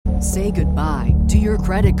Say goodbye to your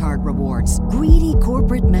credit card rewards. Greedy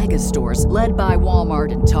corporate mega stores, led by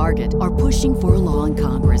Walmart and Target, are pushing for a law in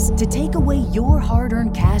Congress to take away your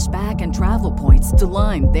hard-earned cash back and travel points to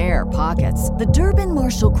line their pockets. The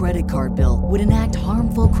Durbin-Marshall credit card bill would enact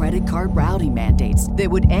harmful credit card routing mandates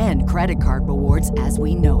that would end credit card rewards as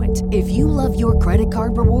we know it. If you love your credit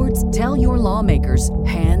card rewards, tell your lawmakers,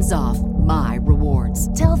 hands off my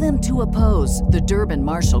rewards. Tell them to oppose the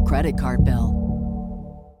Durbin-Marshall credit card bill.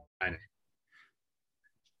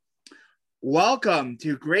 Welcome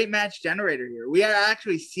to Great Match Generator here. We are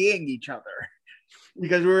actually seeing each other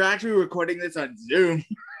because we're actually recording this on Zoom.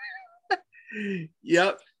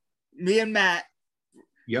 Yep. Me and Matt.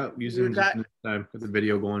 Yep, using this time with the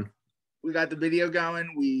video going. We got the video going.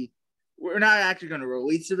 We're not actually going to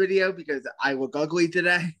release the video because I look ugly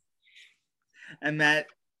today. And Matt.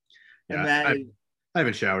 I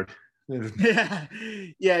haven't showered. Yeah,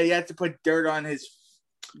 he had to put dirt on his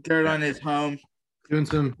home.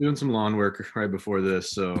 Doing some lawn work right before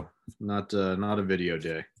this, so not a video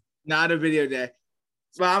day. Not a video day.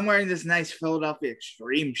 So I'm wearing this nice Philadelphia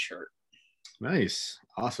Extreme shirt. Nice,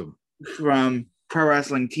 awesome. From Pro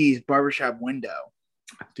Wrestling Tees Barbershop Window.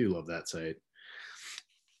 I do love that site.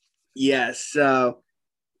 Yes, so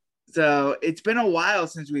it's been a while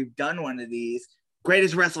since we've done one of these.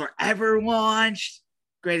 Greatest wrestler ever launched.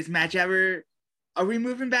 Greatest match ever. Are we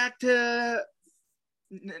moving back to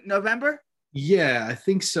November? Yeah, I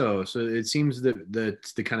think so. So it seems that the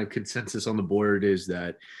kind of consensus on the board is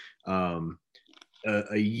that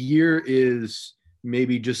a year is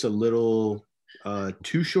maybe just a little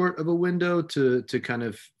too short of a window to kind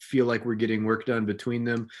of feel like we're getting work done between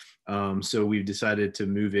them. So we've decided to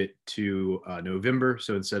move it to November.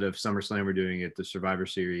 So instead of SummerSlam, we're doing it the Survivor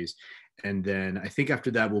Series. And then I think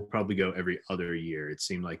after that, we'll probably go every other year. It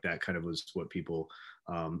seemed like that kind of was what people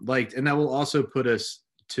liked. And that will also put us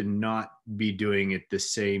to not be doing it the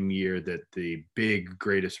same year that the big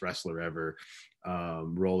greatest wrestler ever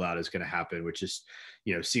rollout is going to happen, which is,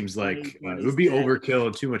 seems like it would be overkill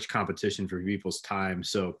and too much competition for people's time.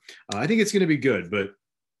 So I think it's going to be good, but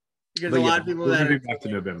a lot of people that are back to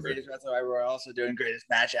November. Greatest wrestler ever are also doing greatest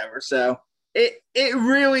match ever. So it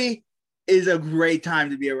really is a great time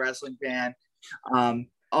to be a wrestling fan.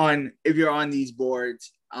 If you're on these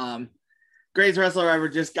boards. Greatest Wrestler Ever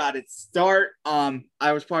just got its start.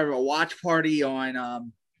 I was part of a watch party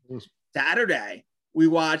on Saturday. We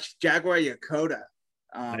watched Jaguar Yokota.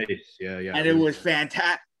 Nice. Yeah. And it was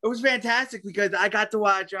fantastic. It was fantastic because I got to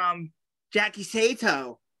watch Jackie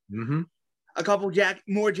Sato. Mm-hmm. A couple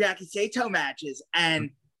more Jackie Sato matches. And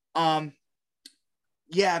the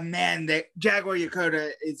Jaguar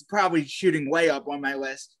Yokota is probably shooting way up on my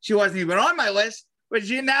list. She wasn't even on my list, but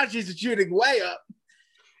she's shooting way up.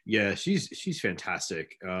 Yeah, she's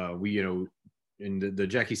fantastic. In the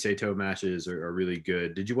Jackie Sato matches are really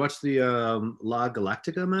good. Did you watch the La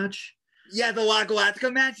Galactica match? Yeah, the La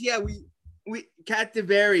Galactica match. Yeah, we Kat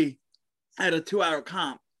DeVary had a 2-hour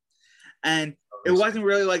comp, and it wasn't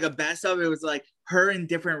really like a best of. It was like her in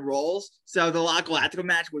different roles. So the La Galactica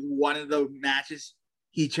match was one of the matches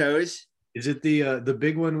he chose. Is it the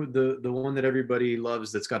big one with the one that everybody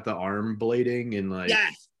loves that's got the arm blading and like?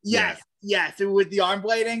 Yes, with the arm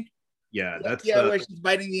blading. Yeah, that's where she's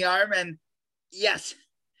biting the arm, and yes,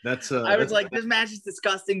 that's. I was like, this match is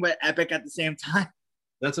disgusting but epic at the same time.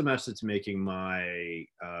 That's a match that's making my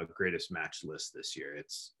greatest match list this year.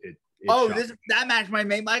 That match might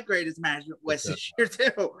make my greatest match list this year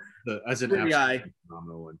too. As an absolutely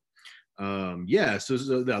phenomenal one. So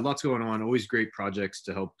lots going on. Always great projects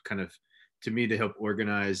to help to help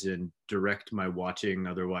organize and direct my watching.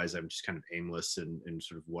 Otherwise, I'm just kind of aimless in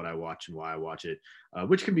sort of what I watch and why I watch it,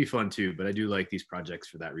 which can be fun too. But I do like these projects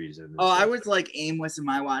for that reason. Oh, I was like aimless in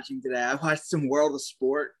my watching today. I watched some World of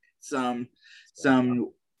Sport, some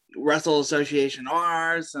Wrestle Association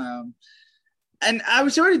R, and I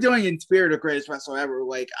was sort of doing in spirit of Greatest Wrestler Ever.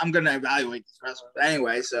 Like, I'm going to evaluate these wrestlers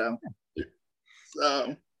anyway. So,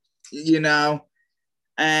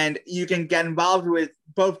 and you can get involved with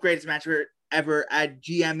both Greatest Match Ever at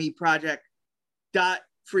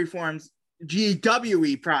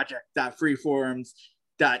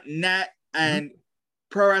gweproject.freeforums.net, and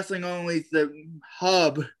Pro Wrestling Only is the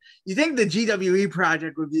hub. You think the GWE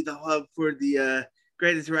project would be the hub for the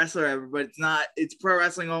Greatest Wrestler Ever, but it's not. It's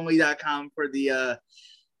prowrestlingonly.com for the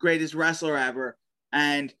Greatest Wrestler Ever,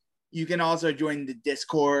 and you can also join the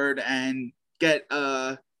Discord and get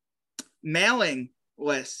a mailing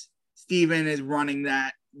list. Steven is running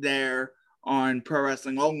that there on Pro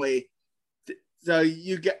Wrestling Only. So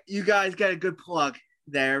you guys get a good plug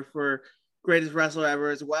there for Greatest Wrestler Ever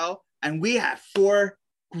as well. And we have 4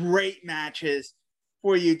 great matches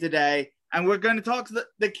for you today, and we're going to talk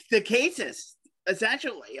the cases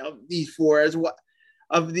essentially of these four as well,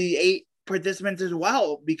 of the 8 participants as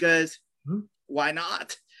well, because why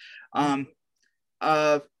not?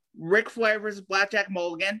 Ric Flair versus Blackjack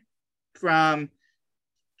Mulligan from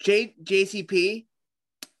JCP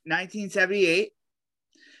 1978.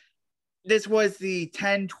 This was the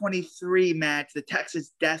 10-23 match, the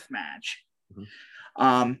Texas Death Match.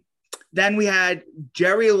 Then we had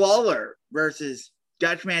Jerry Lawler versus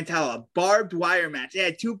Dutch Mantella, barbed wire match. They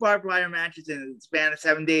had 2 barbed wire matches in the span of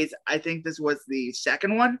 7 days. I think this was the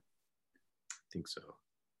second one. I think so.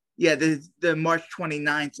 Yeah, the March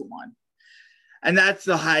 29th one. And that's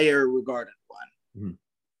the higher regarded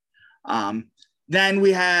one. Then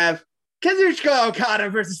we have Kazuchika Okada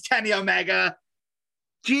versus Kenny Omega,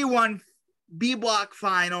 G1 B Block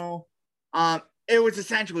final. It was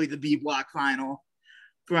essentially the B Block final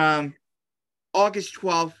from August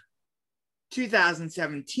 12th,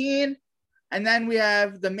 2017. And then we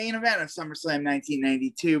have the main event of SummerSlam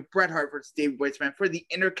 1992, Bret Hart versus Davey Boy Smith for the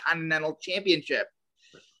Intercontinental Championship.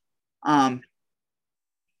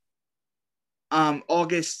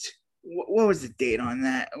 August, what was the date on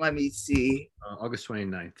that? Let me see. August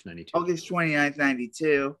 29th, 92. August 29th,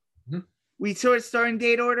 92. We sort of start in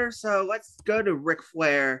date order, so let's go to Ric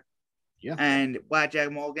Flair and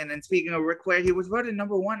Blackjack Mulligan. And speaking of Ric Flair, he was voted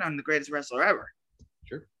number 1 on the greatest wrestler ever.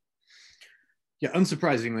 Sure. Yeah,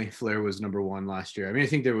 unsurprisingly, Flair was number 1 last year. I mean, I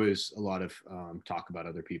think there was a lot of talk about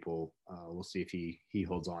other people. We'll see if he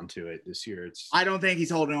holds on to it this year. I don't think he's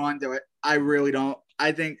holding on to it. I really don't.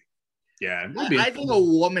 I think I think a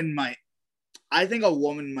woman might. I think a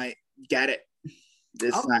woman might get it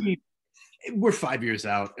this time. We're 5 years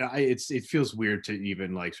out. It feels weird to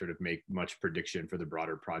even like sort of make much prediction for the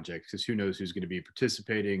broader project, because who knows who's going to be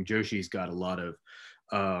participating. Joshi's got a lot of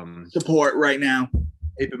support right now.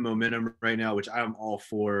 Momentum right now, which I'm all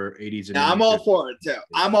for. 80s and I'm all for it too.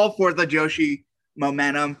 I'm all for the Joshi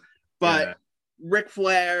momentum, but Ric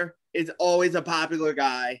Flair is always a popular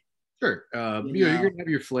guy. Sure. You're gonna have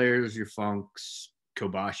your Flairs, your Funks,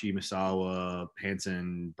 Kobashi, Misawa,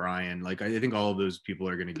 Hansen, Bryan. Like, I think all of those people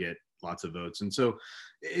are gonna get lots of votes, and so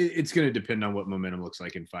it's going to depend on what momentum looks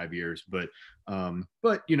like in 5 years. But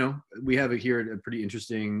you know, we have it here a pretty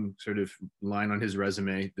interesting sort of line on his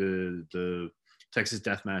resume. The Texas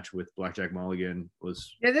Death Match with Blackjack Mulligan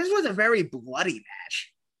was. Yeah, this was a very bloody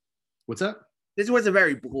match. What's that? This was a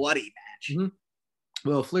very bloody match.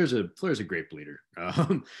 Well, Flair's a great bleeder.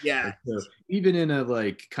 Yeah. So even in a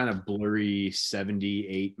like kind of blurry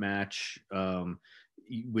 78 match,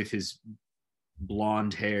 with his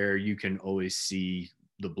blonde hair, you can always see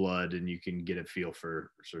the blood, and you can get a feel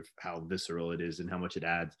for sort of how visceral it is and how much it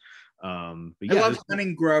adds. But yeah, I love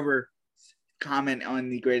Hunting Grover's comment on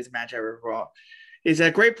the greatest match ever for all. He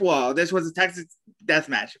said, "Great brawl. This was a Texas Death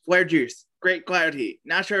Match. Flair juice, great cloud heat.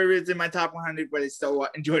 Not sure if it's in my top 100, but I still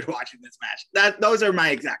enjoyed watching this match." Those are my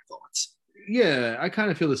exact thoughts. Yeah, I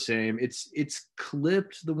kind of feel the same. It's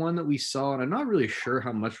clipped, the one that we saw, and I'm not really sure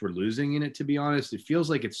how much we're losing in it, to be honest. It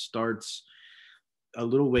feels like it starts a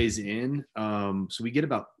little ways in. So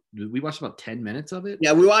we watched about 10 minutes of it.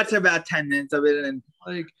 Yeah, we watched about 10 minutes of it, and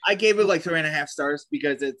like I gave it like 3.5 stars,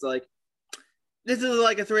 because it's like, this is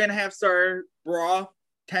like a 3.5 star brawl,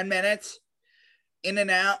 10 minutes in and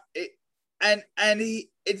out.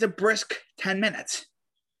 It's a brisk 10 minutes.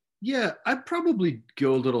 Yeah, I'd probably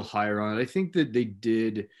go a little higher on it. I think that they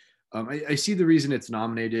did. I see the reason it's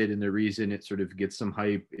nominated and the reason it sort of gets some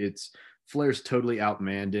hype. It's Flair's totally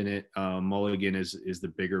outmanned in it. Mulligan is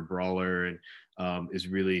the bigger brawler and is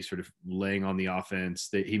really sort of laying on the offense.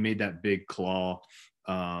 He made that big claw.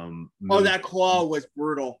 That claw was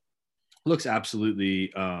brutal. Looks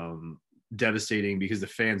absolutely devastating, because the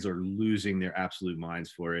fans are losing their absolute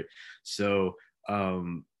minds for it. So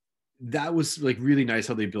that was like really nice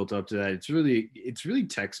how they built up to that. It's really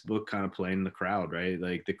textbook kind of playing the crowd, right?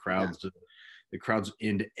 Like the crowd's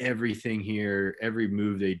into everything here, every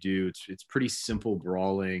move they do. It's pretty simple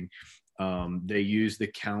brawling. They use the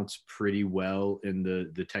counts pretty well in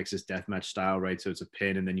the Texas Deathmatch style, right? So it's a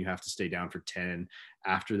pin, and then you have to stay down for 10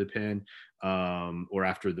 after the pin, or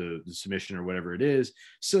after the submission or whatever it is.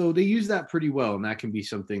 So they use that pretty well, and that can be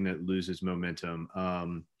something that loses momentum.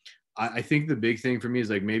 I think the big thing for me is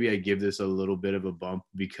like, maybe I give this a little bit of a bump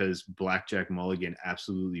because Blackjack Mulligan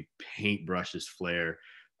absolutely paintbrushes Flair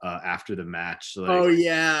after the match. So, like, oh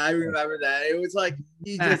yeah, I remember that. It was like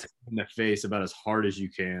he just in the face about as hard as you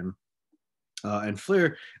can. And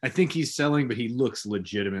Flair, I think he's selling, but he looks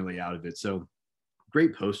legitimately out of it. So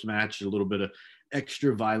great post match, a little bit of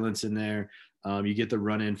extra violence in there. You get the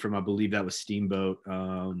run in from, I believe that was Steamboat,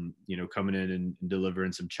 coming in and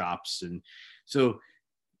delivering some chops. And so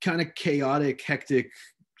kind of chaotic, hectic,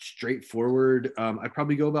 straightforward. I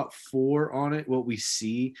probably go about 4 on it. What we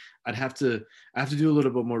see, I have to do a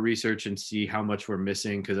little bit more research and see how much we're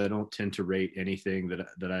missing, because I don't tend to rate anything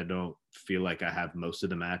that I don't feel like I have most of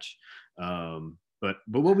the match. But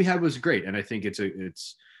what we had was great, and I think it's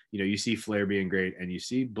you see Flair being great, and you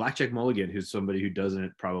see Blackjack Mulligan, who's somebody who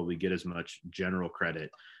doesn't probably get as much general credit,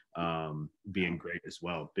 being great as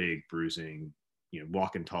well. Big, bruising,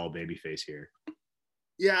 walking tall babyface here.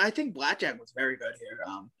 Yeah, I think Blackjack was very good here.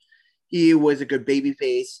 He was a good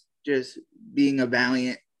babyface, just being a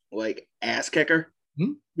valiant ass kicker,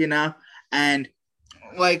 and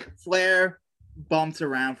Flair bumps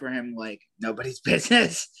around for him like nobody's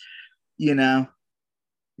business, Yeah.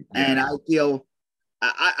 And I feel,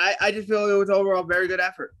 I just feel it was overall very good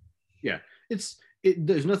effort. Yeah,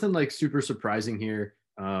 there's nothing super surprising here.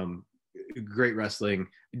 Great wrestling.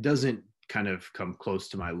 It doesn't kind of come close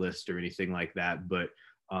to my list or anything like that, but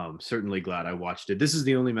certainly glad I watched it. This is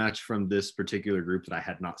the only match from this particular group that I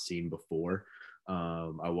had not seen before.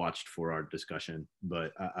 I watched for our discussion,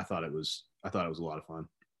 but I thought it was a lot of fun.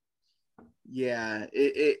 Yeah,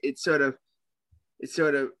 it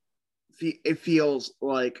feels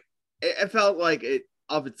like it felt like it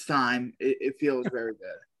of its time. It feels very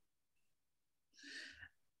good.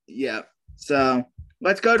 Yeah. So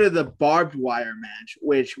let's go to the barbed wire match,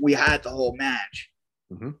 which we had the whole match.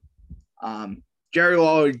 Mm-hmm. Jerry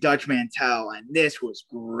Lawler, Dutch Mantell, and this was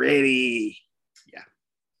gritty.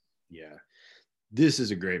 Yeah. This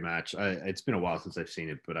is a great match. It's been a while since I've seen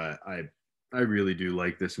it, but I really do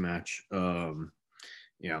like this match.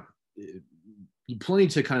 Plenty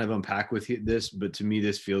to kind of unpack with this, but to me,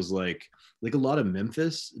 this feels like a lot of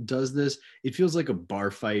Memphis does this. It feels like a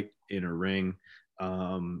bar fight in a ring.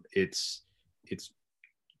 It's a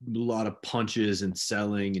lot of punches and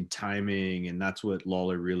selling and timing, and that's what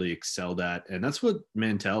Lawler really excelled at, and that's what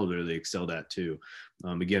Mantell really excelled at too.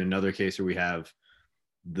 Again, another case where we have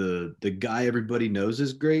the guy everybody knows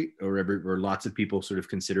is great, or lots of people sort of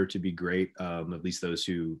consider to be great, at least those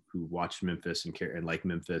who watch Memphis and care and like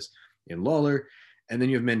Memphis and Lawler, and then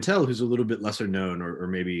you have Mantell, who's a little bit lesser known or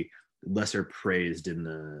maybe lesser praised in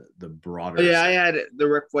the broader. Yeah, I had the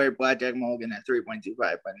Ric Flair Blackjack Mulligan at 3.25,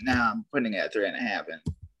 but now I'm putting it at 3.5,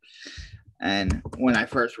 and when I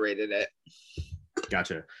first rated it.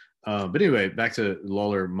 Gotcha. But anyway, back to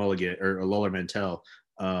Lawler Mulligan or Lawler Mantell.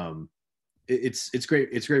 It's great.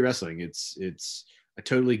 It's great wrestling. I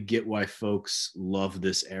totally get why folks love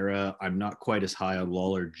this era. I'm not quite as high on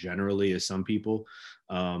Lawler generally as some people,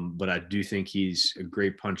 but I do think he's a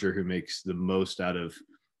great puncher who makes the most out of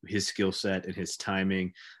his skill set and his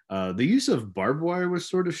timing. The use of barbed wire was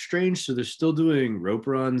sort of strange. So they're still doing rope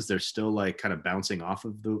runs. They're still kind of bouncing off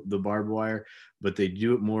of the barbed wire, but they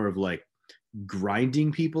do it more of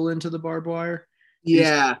grinding people into the barbed wire.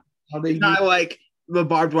 Yeah. It's not like the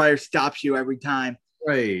barbed wire stops you every time.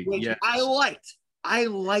 Right. Yeah. I liked that, I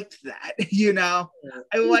liked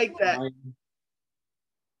that.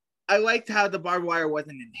 I liked how the barbed wire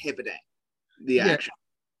wasn't inhibiting the action.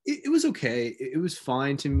 It was okay. It was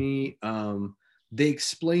fine to me. They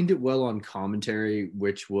explained it well on commentary,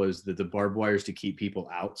 which was that the barbed wire is to keep people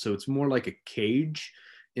out. So it's more like a cage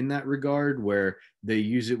in that regard, where they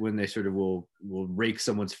use it when they sort of will rake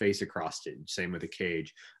someone's face across it. Same with a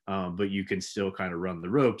cage. But you can still kind of run the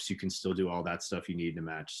ropes. You can still do all that stuff you need in a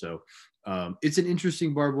match. So it's an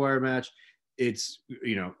interesting barbed wire match. It's,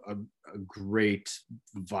 a great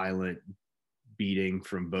violent beating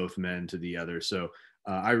from both men to the other. So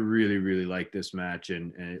I really, really like this match,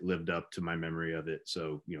 and it lived up to my memory of it.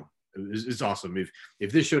 So, it's awesome.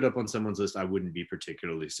 If this showed up on someone's list, I wouldn't be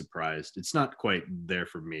particularly surprised. It's not quite there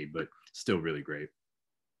for me, but still really great.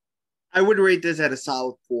 I would rate this at a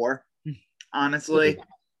solid 4, honestly.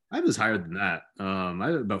 I was higher than that. I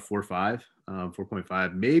had about 4.5,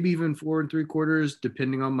 4.5, maybe even 4 3/4,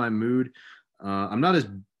 depending on my mood. I'm not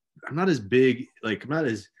as big, I'm not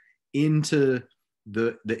as into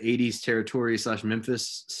the 80s territory /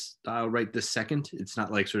 Memphis style right this second. It's not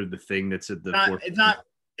sort of the thing that's at the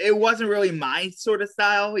it wasn't really my sort of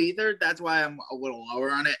style either. That's why I'm a little lower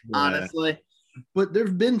on it, honestly. But there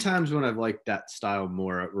have been times when I've liked that style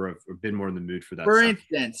more, or I've been more in the mood for that. For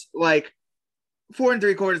instance, 4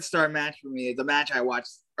 3/4 star match for me is the match I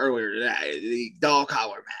watched earlier today, the dog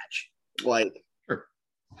collar match. Sure.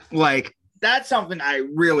 That's something I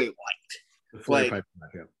really liked. The Flair Piper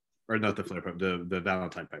match, yeah. Or not the Flair Piper, the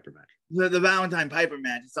Valentine Piper match. The Valentine Piper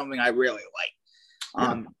match is something I really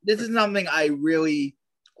like. This is something I really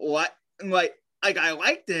like. I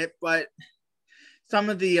liked it, but some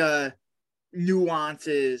of the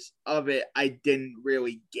nuances of it I didn't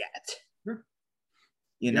really get. Sure.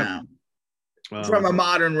 You know. from a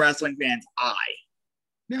modern wrestling fan's eye.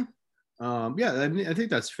 Yeah. Yeah, I mean, I think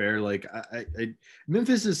that's fair. Like,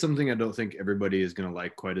 Memphis is something I don't think everybody is going to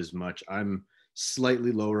like quite as much. I'm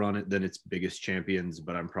slightly lower on it than its biggest champions,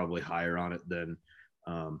 but I'm probably higher on it than,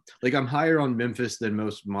 like, I'm higher on Memphis than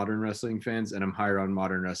most modern wrestling fans, and I'm higher on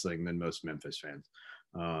modern wrestling than most Memphis fans.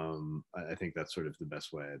 I think that's sort of the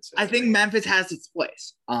best way I'd say. I think Memphis has its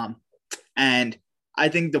place. And I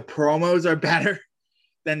think the promos are better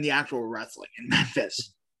than the actual wrestling in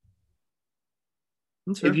Memphis.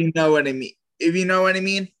 If you know what I mean. If you know what I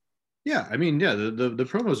mean. Yeah, I mean, yeah, the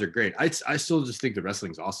promos are great. I still just think the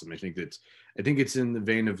wrestling's awesome. I think it's in the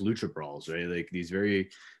vein of lucha brawls, right? Like these very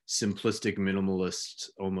simplistic, minimalist,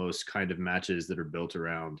 almost kind of matches that are built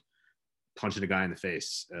around punching a guy in the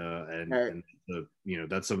face, and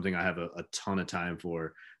that's something I have a ton of time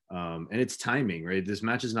for. And it's timing, right? This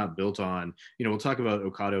match is not built on, we'll talk about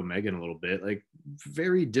Okada Omega in a little bit, like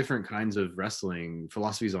very different kinds of wrestling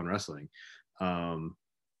philosophies on wrestling.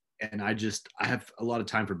 And I have a lot of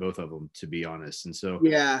time for both of them, to be honest. And so,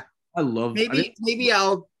 yeah, maybe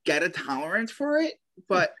I'll get a tolerance for it,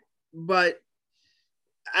 but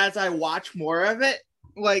as I watch more of it,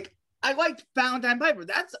 like I liked Valentine Piper.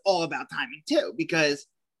 That's all about timing too, because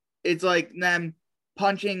it's like them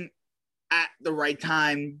punching at the right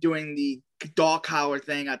time, doing the dog collar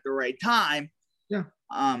thing at the right time. Yeah.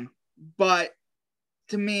 But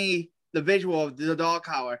to me, the visual of the dog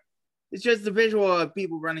collar, it's just the visual of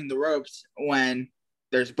people running the ropes when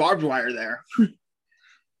there's barbed wire there.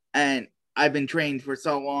 And I've been trained for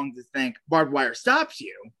so long to think barbed wire stops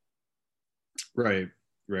you. Right.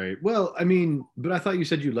 Well, I mean, but I thought you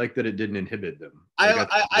said you liked that it didn't inhibit them.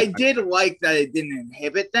 I did like that it didn't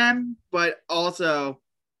inhibit them, but also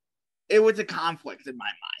it was a conflict in my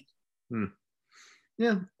mind.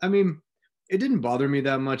 Yeah, I mean, it didn't bother me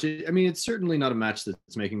that much. It's certainly not a match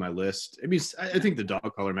that's making my list. I mean, I think the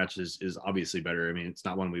dog collar match is obviously better. I mean, it's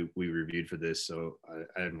not one we reviewed for this, so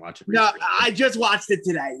I didn't watch it. No, I just watched it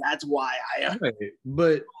today. That's why I. Right.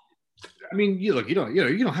 But I mean, you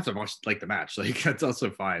don't have to watch like the match. Like that's also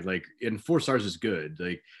fine. Like, and 4 stars is good.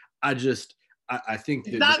 Like, I think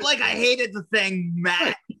it's not like I hated the thing, Matt.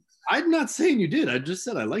 Right. I'm not saying you did. I just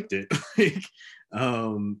said I liked it. Like,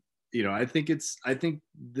 I think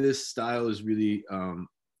this style is really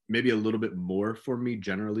maybe a little bit more for me,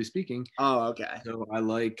 generally speaking. Oh, okay. So I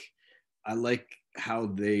like how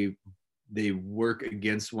they work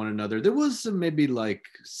against one another. There was some maybe like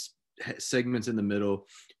segments in the middle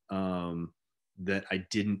that I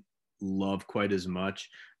didn't love quite as much.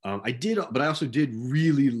 But I also did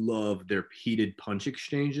really love their heated punch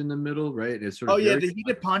exchange in the middle, right? And it's sort of the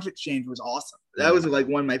heated punch exchange was awesome. That was like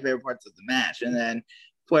one of my favorite parts of the match. And then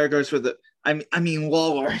Flair goes for the,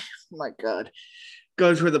 Lawler, oh my God,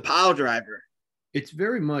 goes for the pile driver. It's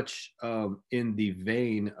very much in the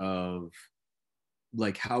vein of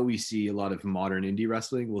like how we see a lot of modern indie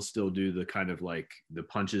wrestling will still do the kind of like the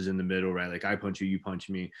punches in the middle, right? Like I punch you, you punch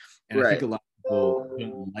me. And right. I think a lot of people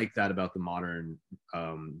don't like that about the modern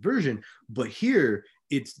version, but here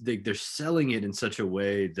it's they're selling it in such a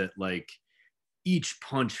way that like each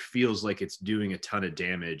punch feels like it's doing a ton of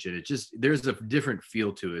damage, and there's a different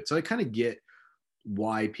feel to it. So I kind of get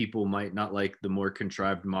why people might not like the more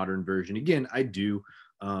contrived modern version. Again, I do,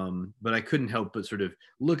 but I couldn't help but sort of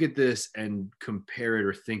look at this and compare it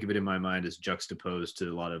or think of it in my mind as juxtaposed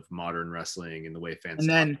to a lot of modern wrestling and the way fans. And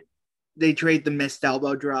then they trade the missed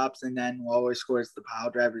elbow drops, and then Lawler scores the pile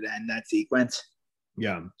driver to end that sequence.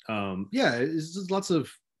 Yeah, it's just lots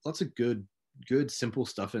of good simple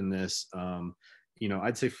stuff in this.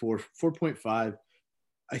 I'd say 4.5.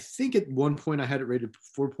 I think at one point I had it rated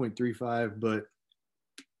 4.35,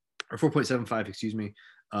 or 4.75, excuse me.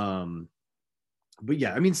 But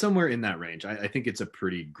yeah, somewhere in that range. I think it's a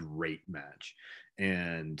pretty great match,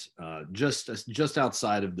 and just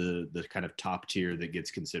outside of the kind of top tier that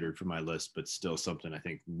gets considered for my list, but still something I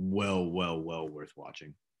think well worth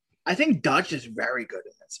watching. I think Dutch is very good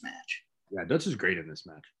in this match. Yeah, Dutch is great in this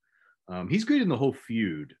match. He's great in the whole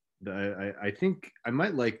feud. I think I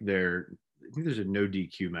might like I think there's a no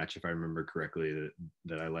DQ match, if I remember correctly,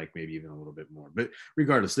 that I like maybe even a little bit more. But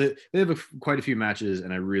regardless, they have quite a few matches,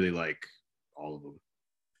 and I really like all of them.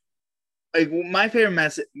 Like my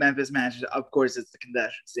favorite Memphis match, of course, is the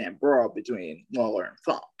concession stand brawl between Lawler and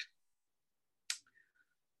Funk.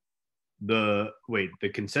 The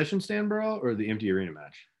concession stand brawl or the empty arena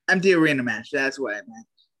match? Empty arena match. That's what I meant.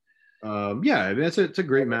 It's a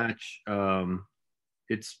great match.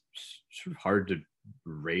 It's sort of hard to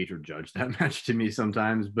rate or judge that match to me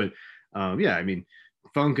sometimes, but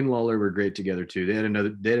Funk and Lawler were great together too. They had a no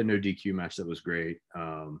DQ match that was great.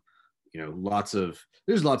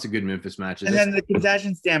 there's lots of good Memphis matches. And then the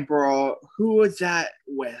concession stand brawl, who was that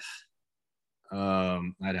with?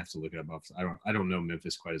 I'd have to look it up. I don't know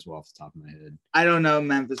Memphis quite as well off the top of my head. I don't know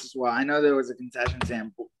Memphis as well. I know there was a concession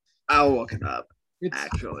stand. I'll look it up.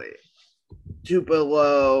 Actually,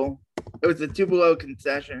 Tupelo. It was a Tupelo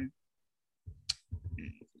concession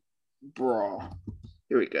brawl.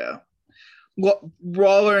 Here we go.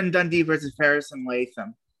 Brawler and Dundee versus Ferris and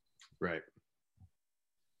Latham. Right.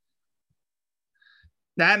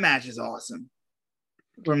 That match is awesome.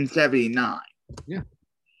 From '79. Yeah.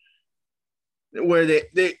 Where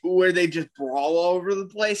they just brawl all over the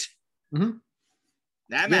place. Mm-hmm.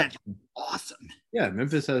 That match is awesome. Yeah,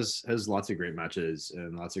 Memphis has lots of great matches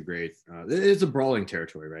and lots of great. It's a brawling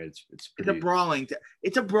territory, right? It's a brawling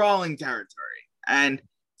territory, and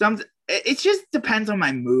it just depends on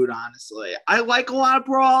my mood. Honestly, I like a lot of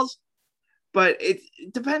brawls, but it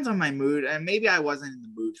depends on my mood, and maybe I wasn't in the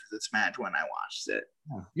mood for this match when I watched it.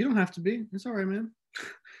 You don't have to be. It's all right, man.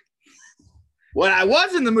 What I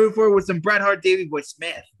was in the mood for was some Bret Hart, Davey Boy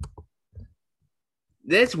Smith.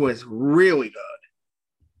 This was really good.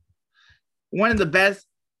 One of the best.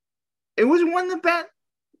 It was one of the best.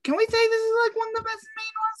 Can we say this is like one of the best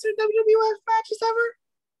main roster WWF matches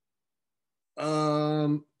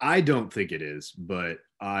ever? I don't think it is, but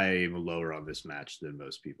I'm lower on this match than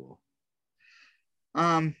most people.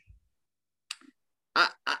 I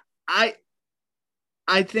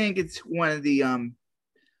think it's one of the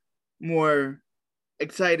more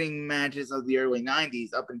exciting matches of the early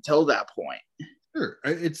 90s up until that point. Sure.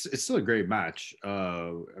 It's still a great match.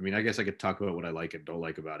 I mean, I guess I could talk about what I like and don't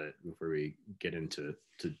like about it before we get into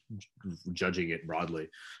judging it broadly.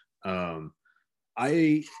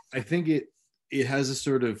 I think it has a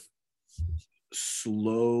sort of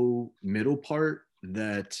slow middle part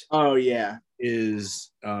that is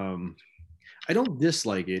I don't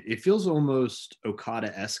dislike it. It feels almost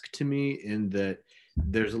Okada-esque to me in that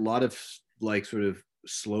there's a lot of like sort of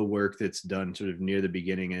slow work that's done sort of near the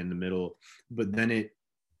beginning and the middle, but then it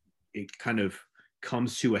kind of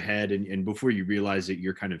comes to a head, and before you realize it,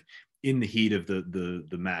 you're kind of in the heat of the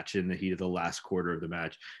match, in the heat of the last quarter of the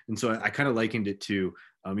match. And so I kind of likened it to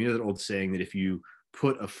that old saying that if you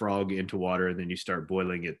put a frog into water and then you start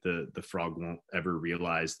boiling it, the frog won't ever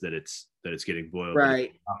realize that it's getting boiled.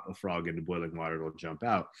 Right. A frog into boiling water, it'll jump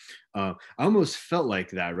out. I almost felt like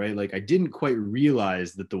that, right? Like I didn't quite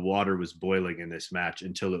realize that the water was boiling in this match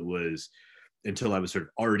until I was sort of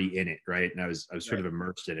already in it, right? And I was sort of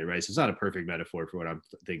immersed in it, right? So it's not a perfect metaphor for what I'm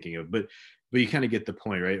thinking of, but you kind of get the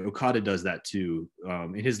point, right? Okada does that too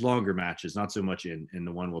in his longer matches, not so much in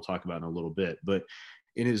the one we'll talk about in a little bit, but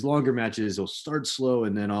in his longer matches, he'll start slow,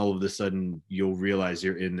 and then all of a sudden you'll realize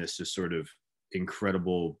you're in this just sort of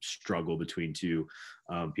incredible struggle between two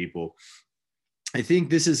people. I think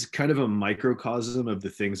this is kind of a microcosm of the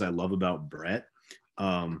things I love about Bret.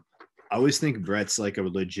 I always think Bret's like a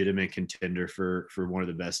legitimate contender for one of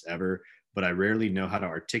the best ever, but I rarely know how to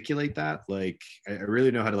articulate that. Like I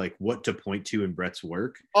really know how to like what to point to in Bret's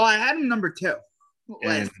work. Oh, I had him number 2.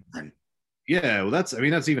 Yeah, well, that's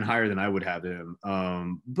even higher than I would have him.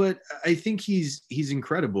 But I think he's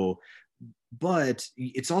incredible. But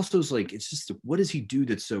it's also like, it's just, what does he do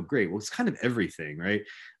that's so great? Well, it's kind of everything, right?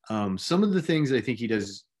 Some of the things I think he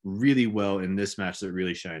does really well in this match that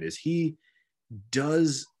really shine is he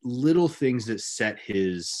does little things that set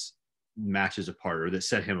his matches apart, or that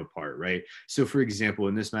set him apart, right? So, for example,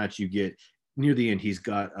 in this match, you get near the end, he's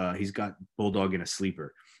got Bulldog in a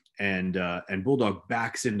sleeper. And Bulldog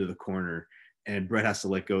backs into the corner, and Bret has to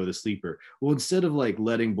let go of the sleeper. Well, instead of like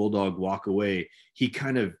letting Bulldog walk away, he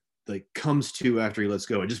kind of like comes to after he lets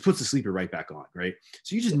go and just puts the sleeper right back on, right?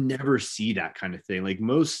 So you just never see that kind of thing. Like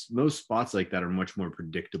most spots like that are much more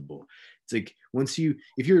predictable. It's like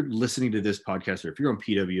if you're listening to this podcast, or if you're on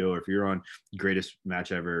PWO, or if you're on Greatest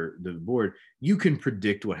Match Ever, the board, you can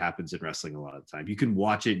predict what happens in wrestling a lot of the time. You can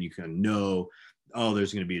watch it and you can know, oh,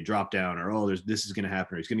 there's going to be a drop down, or this is going to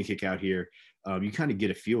happen, or he's going to kick out here. You kind of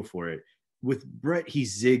get a feel for it. With Bret, he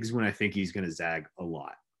zigs when I think he's going to zag a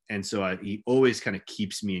lot. And so he always kind of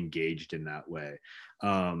keeps me engaged in that way.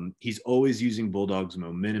 He's always using Bulldog's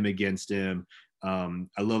momentum against him.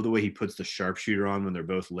 I love the way he puts the sharpshooter on when they're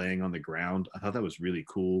both laying on the ground. I thought that was really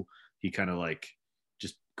cool. He kind of like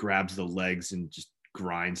just grabs the legs and just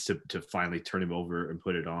grinds to finally turn him over and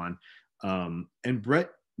put it on. And Bret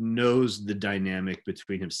knows the dynamic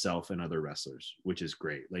between himself and other wrestlers, which is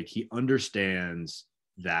great. Like he understands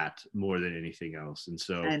that more than anything else.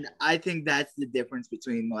 And I think that's the difference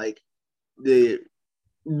between like the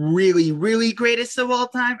really, really greatest of all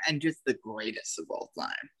time and just the greatest of all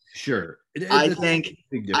time. Sure. I think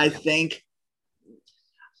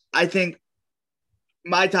I think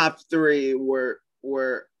my top three were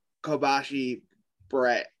Kobashi,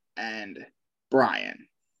 Brett, and Brian.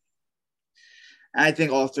 And I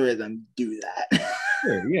think all three of them do that.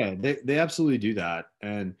 Sure, yeah, they absolutely do that.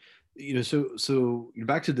 And so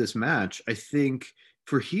back to this match, I think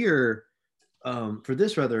for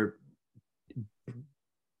this rather,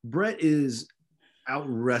 Brett is out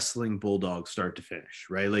wrestling Bulldog start to finish,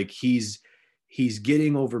 right? Like he's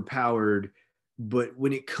getting overpowered, but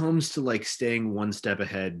when it comes to like staying one step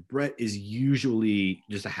ahead, Brett is usually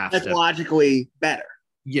just a half That's step logically better.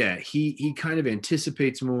 Yeah, he kind of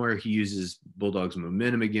anticipates more. He uses Bulldog's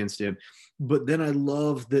momentum against him. But then I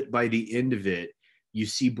love that by the end of it, you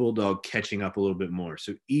see Bulldog catching up a little bit more.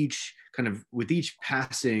 So with each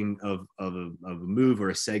passing of a move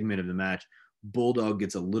or a segment of the match, Bulldog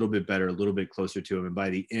gets a little bit better, a little bit closer to him. And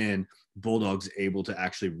by the end, Bulldog's able to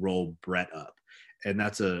actually roll Brett up. And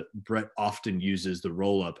Brett often uses the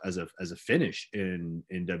roll up as a finish in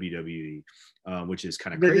WWE, which is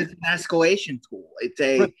kind of crazy. It's an escalation tool.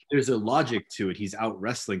 There's a logic to it. He's out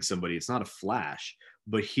wrestling somebody. It's not a flash,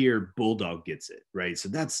 but here Bulldog gets it, right? So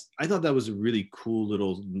I thought that was a really cool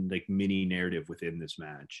little like mini narrative within this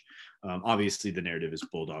match. Obviously, the narrative is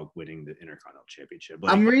Bulldog winning the Intercontinental Championship.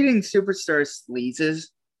 I'm reading Superstar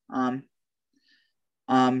Sleaze's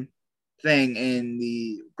thing in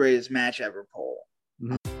the greatest match ever poll.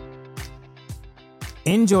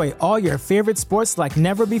 Enjoy all your favorite sports like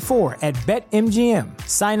never before at BetMGM.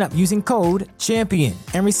 Sign up using code CHAMPION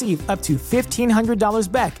and receive up to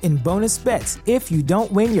 $1,500 back in bonus bets if you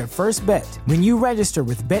don't win your first bet. When you register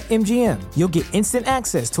with BetMGM, you'll get instant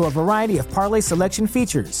access to a variety of parlay selection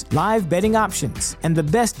features, live betting options, and the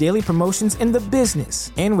best daily promotions in the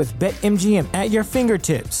business. And with BetMGM at your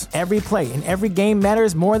fingertips, every play and every game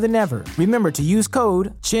matters more than ever. Remember to use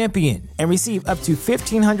code CHAMPION and receive up to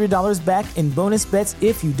 $1,500 back in bonus bets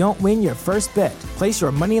if you don't win your first bet. Place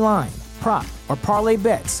your money line, prop, or parlay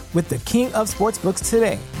bets with the king of sportsbooks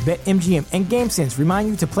today. BetMGM and GameSense remind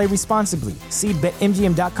you to play responsibly. See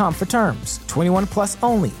BetMGM.com for terms. 21 plus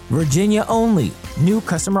only. Virginia only. New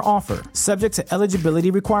customer offer. Subject to eligibility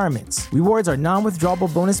requirements. Rewards are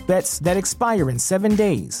non-withdrawable bonus bets that expire in 7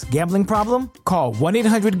 days. Gambling problem? Call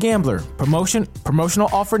 1-800-GAMBLER. Promotional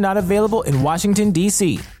offer not available in Washington,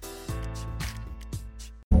 D.C.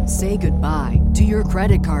 Say goodbye to your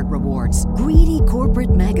credit card rewards. Greedy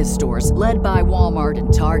corporate mega stores, led by Walmart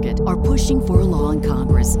and Target, are pushing for a law in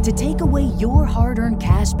Congress to take away your hard-earned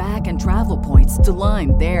cash back and travel points to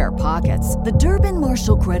line their pockets. The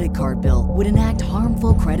Durbin-Marshall credit card bill would enact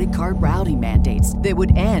harmful credit card routing mandates that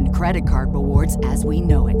would end credit card rewards as we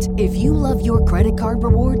know it. If you love your credit card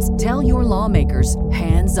rewards, tell your lawmakers,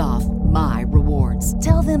 hands off my rewards.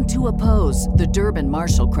 Tell them to oppose the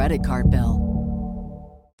Durbin-Marshall credit card bill.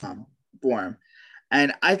 For him.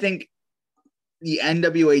 And I think the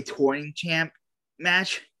NWA touring champ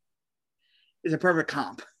match is a perfect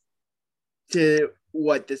comp to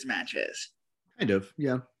what this match is. Kind of,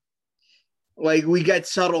 yeah. Like we get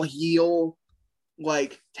subtle heel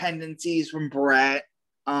like tendencies from Brett.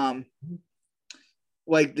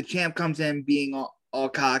 Like the champ comes in being all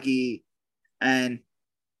cocky and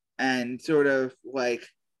sort of like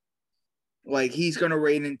he's gonna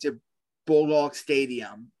raid into Bulldog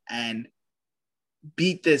Stadium and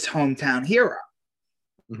beat this hometown hero.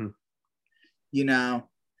 Mm-hmm. You know,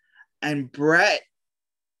 and Brett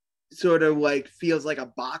sort of like feels like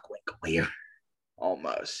a Bockwinkel here,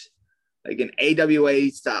 almost like an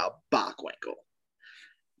AWA style Bockwinkel.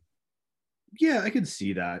 Yeah, I could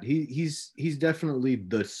see that. He's definitely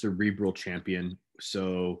the cerebral champion.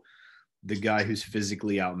 So the guy who's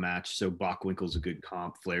physically outmatched. So Bockwinkel's a good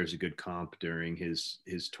comp. Flair's a good comp during his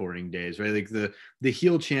touring days, right? Like the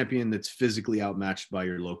heel champion that's physically outmatched by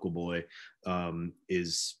your local boy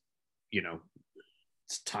is,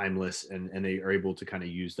 it's timeless, and they are able to kind of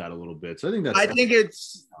use that a little bit. So I think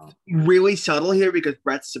it's really subtle here because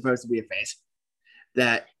Brett's supposed to be a face.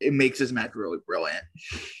 That it makes this match really brilliant.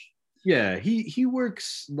 Yeah, he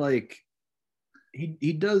works like.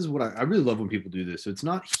 He does what I really love when people do this. So it's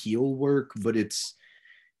not heel work, but it's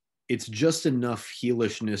just enough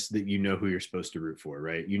heelishness that you know who you're supposed to root for,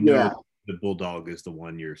 right? The Bulldog is the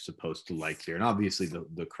one you're supposed to like here. And obviously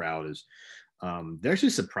the crowd is they're actually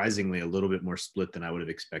surprisingly a little bit more split than I would have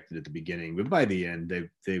expected at the beginning. But by the end,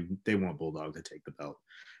 they want Bulldog to take the belt.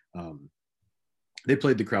 They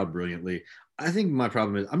played the crowd brilliantly. I think my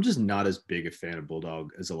problem is I'm just not as big a fan of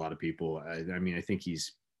Bulldog as a lot of people. I mean, I think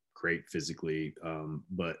he's great physically,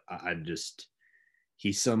 but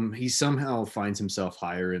he somehow finds himself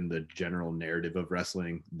higher in the general narrative of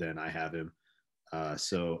wrestling than I have him.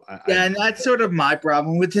 And that's sort of my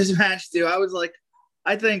problem with this match too. I was like,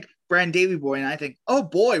 I think Brand Davy Boy, and I think, oh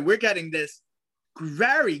boy, we're getting this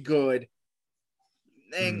very good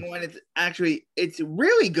thing when it's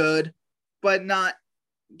really good, but not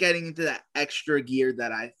getting into that extra gear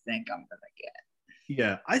that I think I'm gonna get.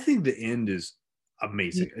 Yeah, I think the end is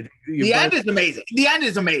amazing. The end is amazing. The end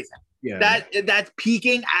is amazing. Yeah, that's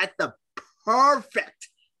peaking at the perfect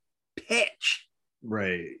pitch.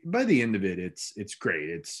 Right. By the end of it, it's great.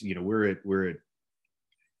 It's we're at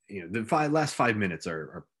the last 5 minutes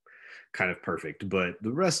are kind of perfect, but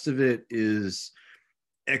the rest of it is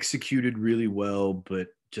executed really well, but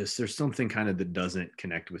just there's something kind of that doesn't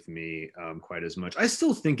connect with me quite as much. I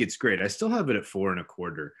still think it's great. I still have it at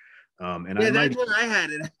 4.25. That's what I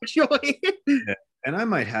had it actually. Yeah, and I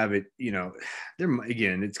might have it,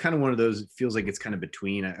 again, it's kind of one of those, it feels like it's kind of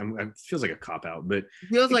between, it feels like a cop out, but it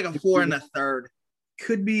feels like a 4 1/3.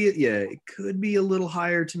 Could be, it could be a little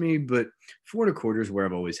higher to me, but 4.25 is where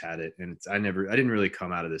I've always had it. And I didn't really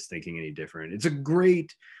come out of this thinking any different. It's a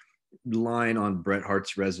great line on Bret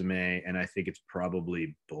Hart's resume, and I think it's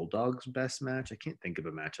probably Bulldog's best match. I can't think of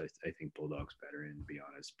a match I think Bulldog's better in, to be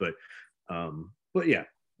honest. But yeah,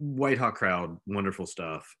 white hot crowd, wonderful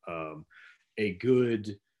stuff. A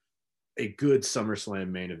good SummerSlam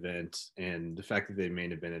main event, and the fact that they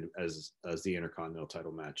main evented as the Intercontinental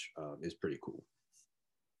title match is pretty cool.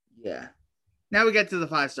 Yeah. Now we get to the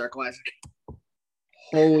 5-star classic.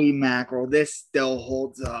 Holy mackerel. This still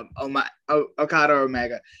holds up. Okada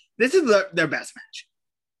Omega. This is their best match.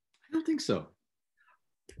 I don't think so.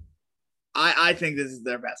 I think this is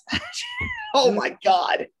their best match. Oh my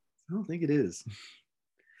God. I don't think it is.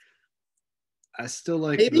 I still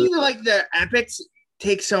like maybe the epics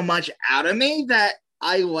take so much out of me that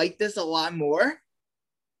I like this a lot more.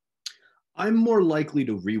 I'm more likely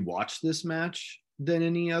to rewatch this match than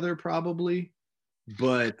any other, probably,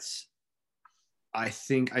 but I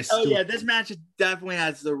think I still. Oh yeah, this match definitely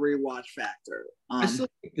has the rewatch factor. I still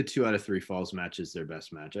think the 2 out of 3 Falls match is their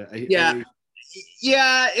best match. Yeah.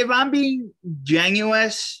 If I'm being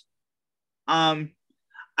genuine, I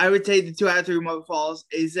would say the 2 out of 3 Falls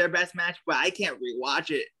is their best match, but I can't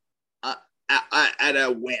rewatch it at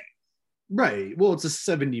a win. Right. Well, it's a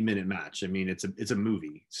 70-minute match. I mean, it's a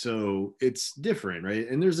movie, so it's different, right?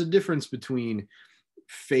 And there's a difference between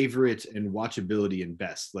favorite and watchability and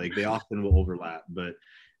best. Like, they often will overlap, but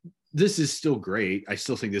this is still great. I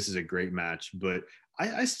still think this is a great match, but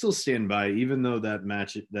I still stand by, even though that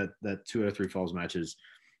match, that 2 out of 3 Falls match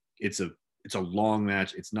it's a long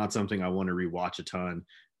match. It's not something I want to rewatch a ton.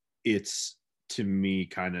 It's, to me,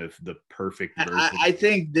 kind of the perfect version. I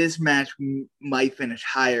think this match might finish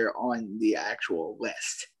higher on the actual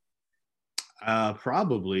list.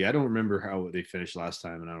 Probably. I don't remember how they finished last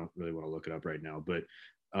time, and I don't really want to look it up right now, but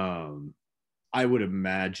I would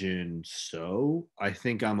imagine so. I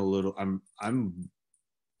think I'm higher. But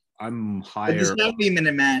this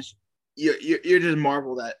 70-minute match, you're just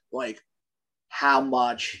marveled at like how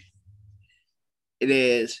much it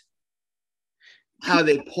is, how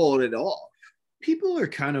they pulled it off. People are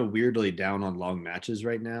kind of weirdly down on long matches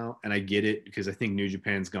right now, and I get it, because I think New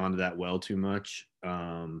Japan's gone to that well too much.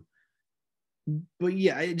 But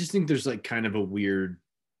yeah, I just think there's like kind of a weird,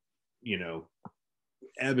 ebb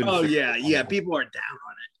and flow. Yeah, people are down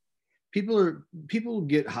on it. People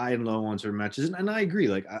get high and low on certain matches, and I agree.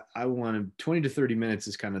 Like, I want 20 to 30 minutes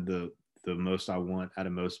is kind of the most I want out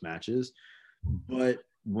of most matches. But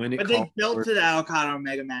they built to that Okada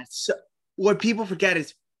Omega match. So what people forget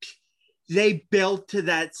is they built to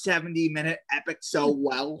that 70-minute epic so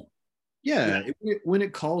well. Yeah, when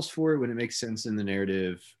it calls for it, when it makes sense in the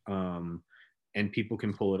narrative, and people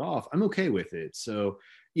can pull it off, I'm okay with it. So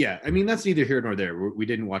yeah, I mean, that's neither here nor there. We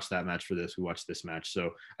didn't watch that match for this. We watched this match.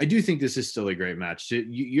 So I do think this is still a great match.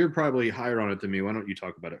 You're probably higher on it than me. Why don't you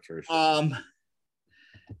talk about it first?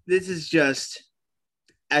 This is just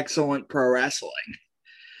excellent pro wrestling.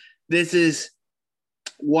 This is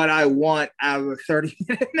what I want out of a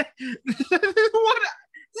 30-minute. This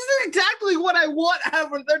is exactly what I want out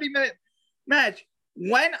of a 30-minute match.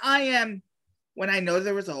 When I know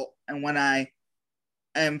the result, and when I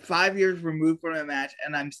am 5 years removed from a match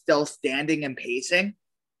and I'm still standing and pacing,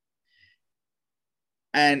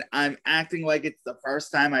 and I'm acting like it's the first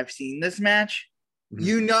time I've seen this match,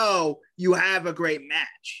 mm-hmm. You have a great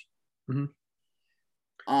match.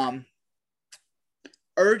 Mm-hmm.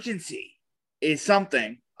 Urgency is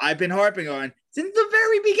something I've been harping on since the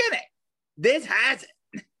very beginning. This hasn't.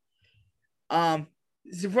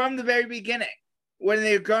 From the very beginning, when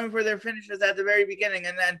they're going for their finishes at the very beginning,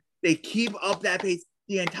 and then they keep up that pace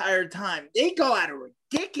the entire time. They go at a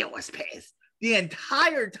ridiculous pace the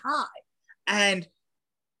entire time. And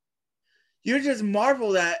you just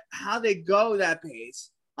marvel at how they go that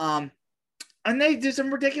pace. And they do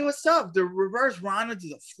some ridiculous stuff. The reverse Ronda to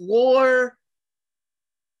the floor.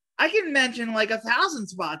 I can mention like 1,000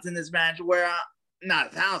 spots in this match where,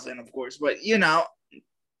 not 1,000, of course, but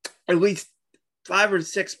at least 5 or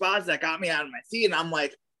 6 spots that got me out of my seat. And I'm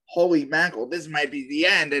like, holy mackerel, this might be the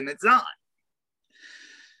end, and it's not.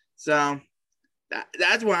 So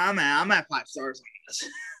that's where I'm at. I'm at 5 stars on this.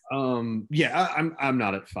 I'm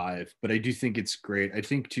not at 5, but I do think it's great. I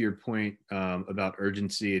think to your point about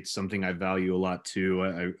urgency, it's something I value a lot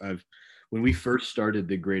too. I've when we first started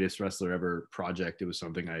the Greatest Wrestler Ever project, it was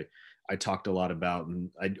something I talked a lot about, and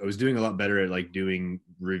I was doing a lot better at like doing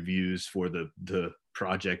reviews for the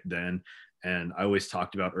project then. And I always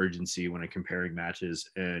talked about urgency when I'm comparing matches.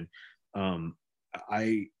 And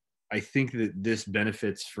I think that this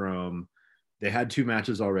benefits from, they had 2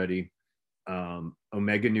 matches already.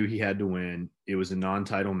 Omega knew he had to win. It was a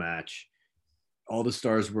non-title match. All the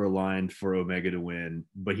stars were aligned for Omega to win,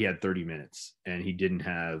 but he had 30 minutes and he didn't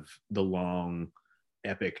have the long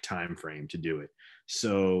epic time frame to do it.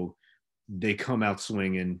 So they come out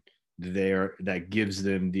swinging. That gives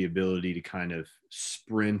them the ability to kind of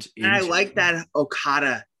sprint. And I like that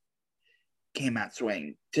Okada came out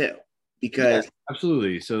swinging too, because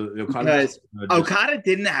absolutely. So Okada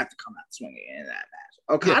didn't have to come out swinging in that match.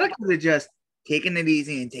 Okada could have just taken it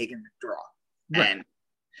easy and taken the draw, right. And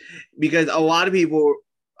because a lot of people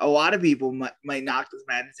might knock this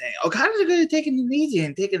match and say Okada's going to take it easy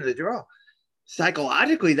and taking the draw.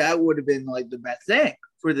 Psychologically, that would have been like the best thing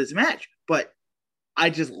for this match, but I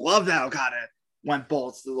just love that Okada went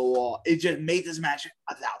balls to the wall. It just made this match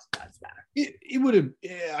 1,000 times better. It would have.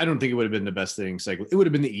 I don't think it would have been the best thing. It would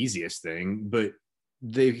have been the easiest thing, but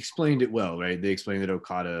they explained it well, right? They explained that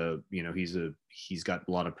Okada, he's got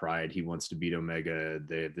a lot of pride. He wants to beat Omega.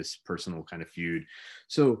 They have this personal kind of feud,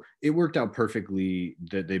 so it worked out perfectly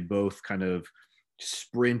that they both kind of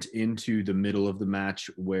sprint into the middle of the match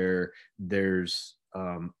where there's.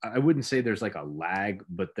 I wouldn't say there's like a lag,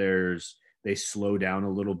 but they slow down a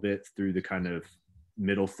little bit through the kind of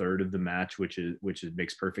middle third of the match, which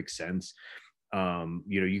makes perfect sense.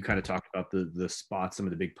 You kind of talked about the spots, some of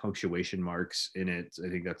the big punctuation marks in it. I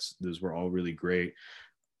think those were all really great.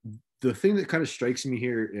 The thing that kind of strikes me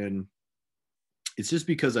here, and it's just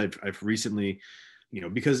because I've recently,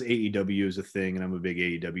 because AEW is a thing and I'm a big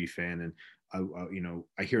AEW fan, and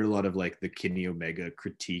I hear a lot of like the Kenny Omega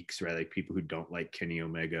critiques, right? Like people who don't like Kenny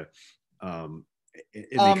Omega. I'm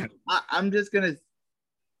just gonna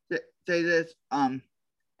say this, and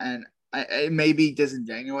it may be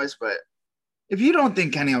disingenuous, but if you don't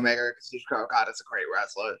think Kenny Omega or Kazuchika Okada is a great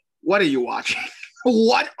wrestler, what are you watching?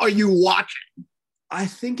 What are you watching? I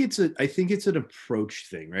think it's an approach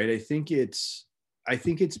thing, right? I think it's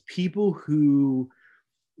people who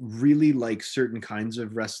really like certain kinds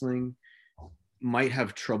of wrestling might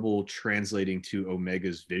have trouble translating to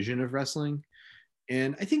Omega's vision of wrestling,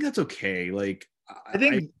 and I think that's okay. Like. I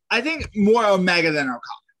think more Omega than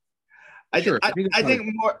Okada. I think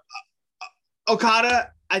more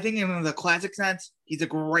Okada. I think in the classic sense, he's a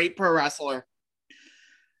great pro wrestler.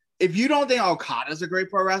 If you don't think Okada's a great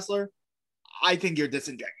pro wrestler, I think you're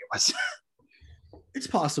disingenuous. It's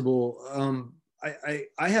possible.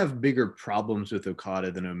 I have bigger problems with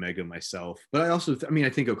Okada than Omega myself, but I also I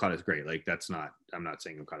think Okada's great. Like I'm not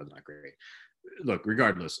saying Okada's not great. Look,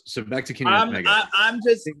 regardless. So back to Kenny Omega. I'm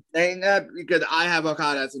just saying that because I have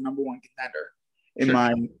Okada as a number 1 contender in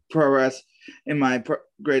my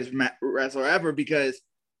greatest wrestler ever, because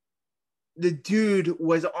the dude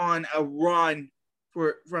was on a run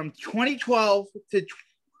from 2012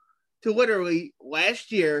 to literally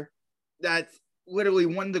last year. That's literally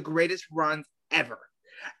one of the greatest runs ever.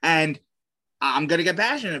 And I'm gonna get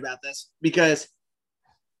passionate about this because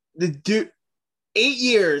the dude, 8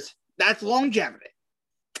 years. That's longevity.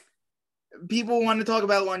 People want to talk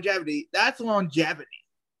about longevity. That's longevity.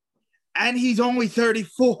 And he's only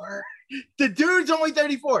 34. The dude's only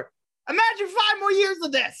 34. Imagine 5 more years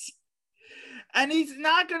of this. And he's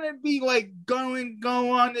not going to be like go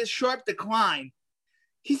on this sharp decline.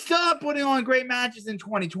 He's still putting on great matches in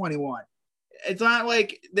 2021. It's not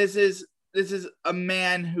like this is a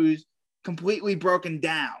man who's completely broken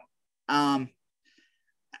down. And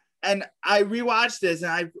I rewatched this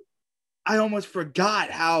and I almost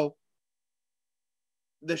forgot how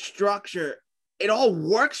the structure, it all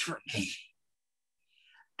works for me.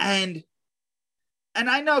 And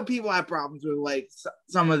I know people have problems with like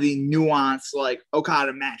some of the nuance, like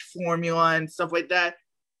Okada match formula and stuff like that.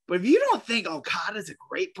 But if you don't think Okada's a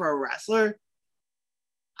great pro wrestler,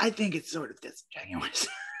 I think it's sort of disingenuous.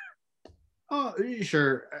 Oh,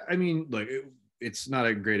 sure. I mean, look, it's not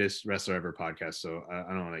a greatest wrestler ever podcast, so I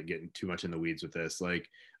don't want to get too much in the weeds with this. Like,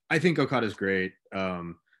 I think Okada's great.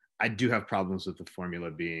 I do have problems with the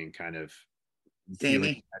formula being kind of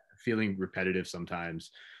feeling repetitive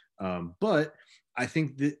sometimes. But I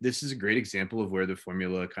think this is a great example of where the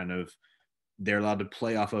formula kind of, they're allowed to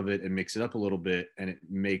play off of it and mix it up a little bit, and it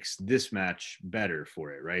makes this match better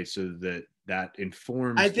for it, right? So that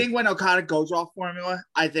informs. I think when Okada goes off formula,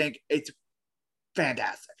 I think it's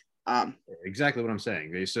fantastic. Exactly what I'm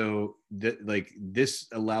saying. Okay? So this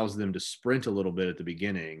allows them to sprint a little bit at the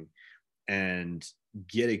beginning and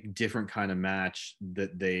get a different kind of match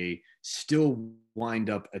that they still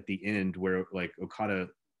wind up at the end, where like Okada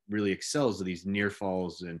really excels at these near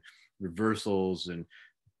falls and reversals and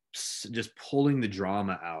just pulling the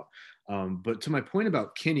drama out. But to my point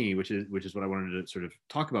about Kenny, which is what I wanted to sort of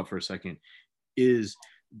talk about for a second, is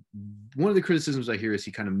one of the criticisms I hear is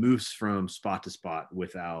he kind of moves from spot to spot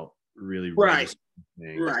without really right.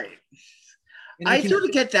 And I sort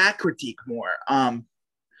of get that critique more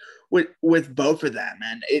with both of them,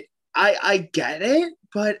 and I get it,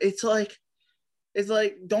 but it's like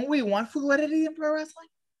don't we want fluidity in pro wrestling?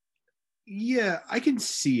 Yeah, I can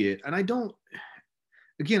see it, and I don't.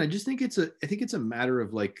 Again, I just think it's a matter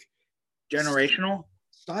of like generational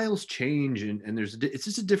styles change, and it's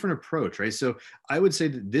just a different approach, right? So I would say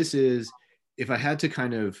that this is, if I had to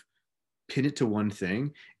kind of pin it to one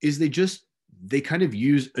thing, is they kind of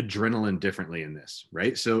use adrenaline differently in this,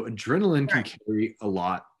 right? So adrenaline can carry a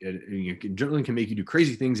lot. Adrenaline can make you do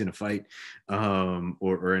crazy things in a fight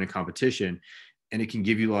or in a competition, and it can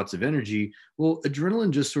give you lots of energy. Well,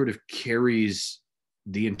 adrenaline just sort of carries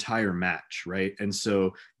the entire match, right? And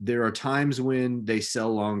so there are times when they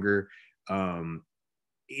sell longer.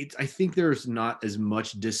 I think there's not as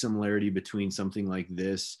much dissimilarity between something like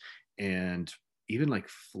this and even like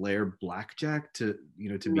Flair Blackjack, to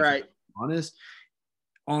be honest.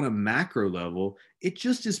 On a macro level, it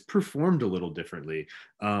just is performed a little differently.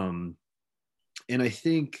 And I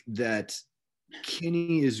think that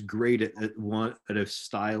Kenny is great at a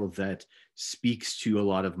style that speaks to a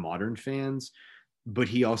lot of modern fans, but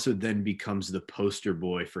he also then becomes the poster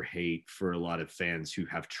boy for hate for a lot of fans who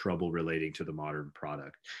have trouble relating to the modern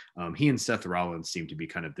product. He and Seth Rollins seem to be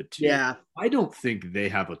kind of the two. Yeah. I don't think they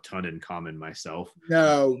have a ton in common myself.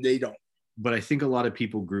 No, they don't. But I think a lot of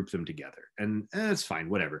people group them together, and it's fine,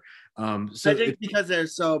 whatever. So I think because they're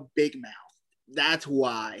so big mouth, that's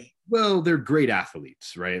why. Well, they're great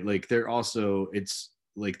athletes, right? Like they're also, it's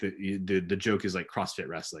like the joke is like CrossFit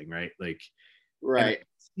wrestling, right? Like, right. I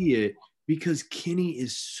see it because Kenny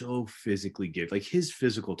is so physically gifted. Like his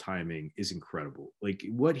physical timing is incredible. Like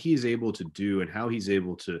what he's able to do and how he's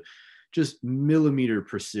able to just millimeter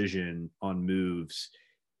precision on moves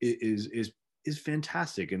is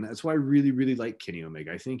fantastic. And that's why I really, really like Kenny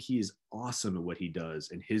Omega. I think he is awesome at what he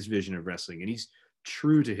does and his vision of wrestling. And he's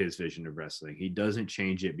true to his vision of wrestling. He doesn't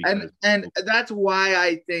change it because and that's why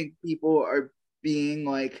I think people are being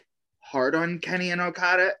like hard on Kenny and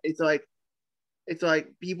Okada. It's like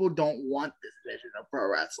people don't want this vision of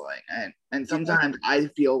pro wrestling, and sometimes I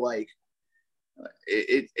feel like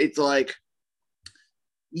it's like,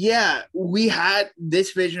 yeah, we had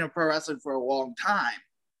this vision of pro wrestling for a long time,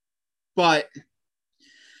 but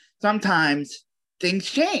sometimes things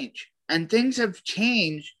change, and things have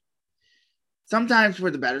changed. Sometimes for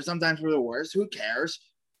the better, sometimes for the worse. Who cares?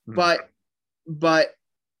 Mm-hmm.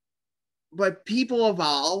 But people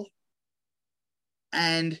evolve,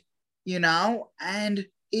 and and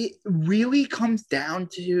it really comes down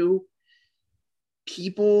to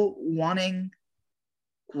people wanting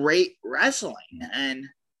great wrestling. And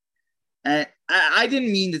I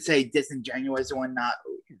didn't mean to say disingenuous or not.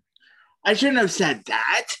 I shouldn't have said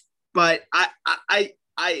that, but I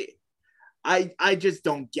just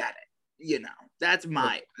don't get it. That's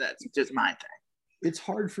just my thing. It's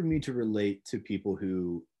hard for me to relate to people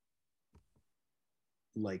who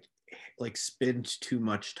like spend too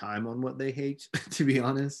much time on what they hate, to be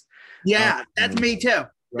honest. Yeah, that's me too.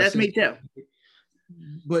 That's me too.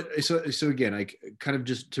 But so again, I kind of,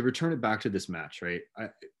 just to return it back to this match, right?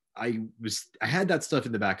 I had that stuff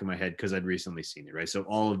in the back of my head because I'd recently seen it, right? So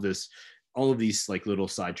all of these like little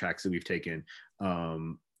sidetracks that we've taken,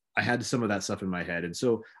 I had some of that stuff in my head, and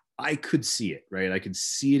so I could see it, right? I could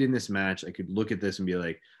see it in this match. I could look at this and be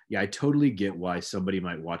like, yeah, I totally get why somebody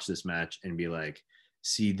might watch this match and be like,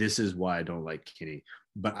 see, this is why I don't like Kenny.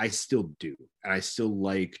 But I still do. And I still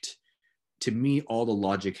liked, to me, all the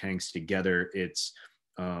logic hangs together. It's,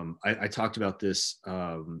 I talked about this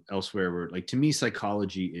elsewhere, where like, to me,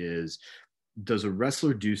 psychology is, does a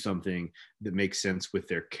wrestler do something that makes sense with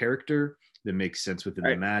their character, that makes sense within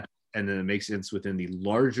the match, and then it makes sense within the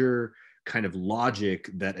larger kind of logic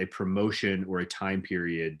that a promotion or a time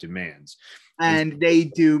period demands. And they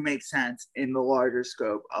do make sense in the larger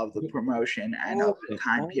scope of the promotion and of the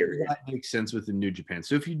time period. That makes sense with the New Japan.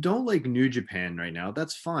 So if you don't like New Japan right now,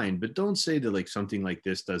 that's fine. But don't say that like something like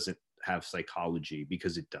this doesn't have psychology,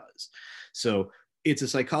 because it does. So it's a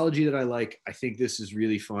psychology that I like. I think this is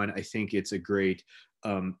really fun. I think it's a great,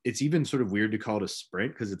 it's even sort of weird to call it a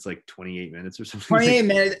sprint because it's like 28 minutes or something. 28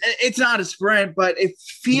 minutes. It's not a sprint, but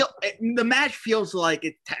the match feels like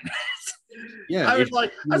it's 10 minutes. Yeah. I was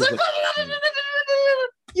like,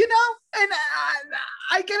 you know, and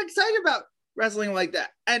I get excited about wrestling like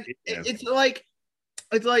that. And it's like,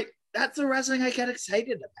 that's the wrestling I get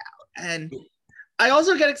excited about. And I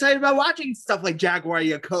also get excited about watching stuff like Jaguar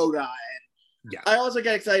Yokota. And I also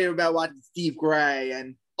get excited about watching Steve Gray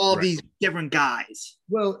and all these different guys.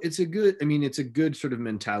 Well, it's a good sort of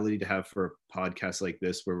mentality to have for a podcast like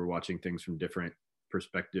this, where we're watching things from different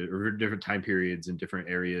perspective or different time periods and different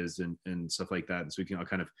areas and stuff like that. And so we can all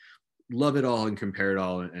kind of love it all and compare it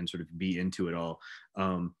all and sort of be into it all.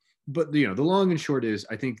 But the long and short is,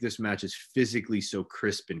 I think this match is physically so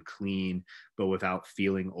crisp and clean, but without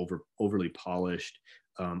feeling overly polished.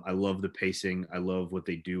 I love the pacing. I love what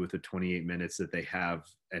they do with the 28 minutes that they have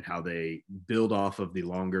and how they build off of the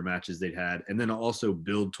longer matches they'd had, and then also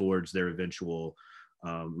build towards their eventual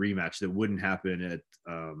rematch that wouldn't happen at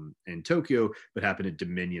in Tokyo, but happen at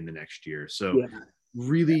Dominion the next year. So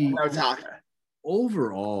really,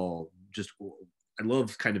 overall, just I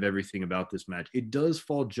love kind of everything about this match. It does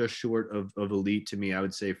fall just short of Elite to me. I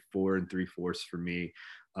would say 4 3/4 for me.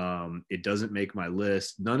 It doesn't make my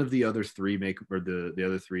list. None of the other three the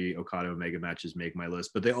other three Okada Omega matches make my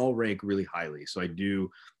list, but they all rank really highly. So I do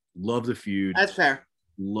love the feud. That's fair.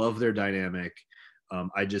 Love their dynamic.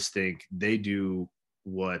 I just think they do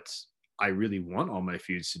what I really want all my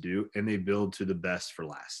feuds to do, and they build to the best for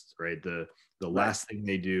last, right? The last thing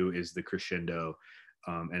they do is the crescendo,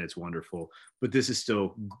 and it's wonderful. But this is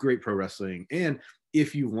still great pro wrestling. And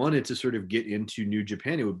if you wanted to sort of get into New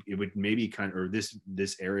Japan, it would maybe kind of, or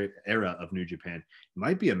this era of New Japan, it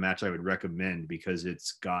might be a match I would recommend, because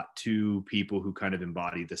it's got two people who kind of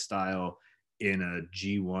embody the style in a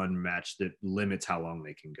G1 match that limits how long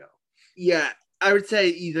they can go. Yeah, I would say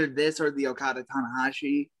either this or the Okada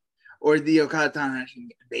Tanahashi, or the Okada Tanahashi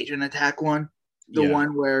Invasion Attack one. The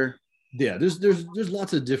one where there's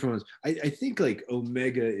lots of different ones. I think like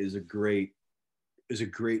Omega is a great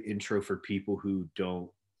intro for people who don't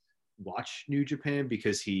watch New Japan,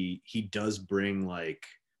 because he does bring like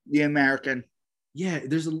the American. Yeah,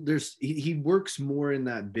 he works more in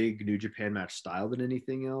that big New Japan match style than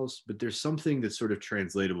anything else, but there's something that's sort of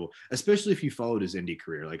translatable, especially if you followed his indie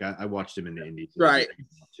career. Like I watched him in the indies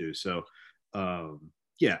too. So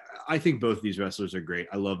yeah, I think both of these wrestlers are great.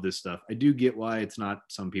 I love this stuff. I do get why it's not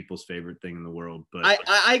some people's favorite thing in the world, but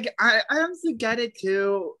I honestly get it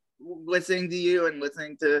too, listening to you and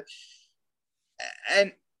listening to,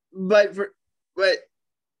 but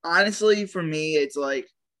honestly, for me, it's like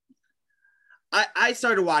I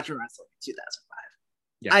started watching wrestling in 2005.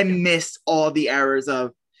 Yeah, I missed all the eras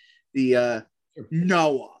of the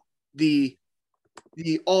Noah, the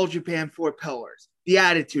All Japan 4 Pillars, the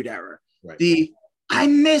Attitude Era, I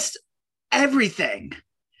missed everything.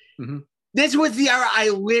 Mm-hmm. This was the era I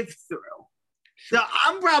lived through. Sure. So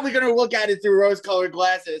I'm probably going to look at it through rose-colored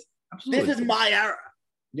glasses. Absolutely. This is my era.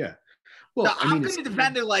 Yeah. Well, so I'm going to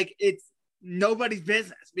defend it like it's nobody's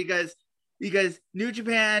business, because New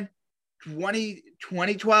Japan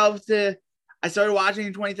 2012 to I started watching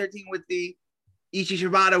in 2013 with the Ishii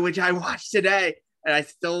Shibata, which I watched today, and I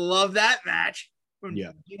still love that match from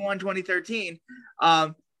G1 2013.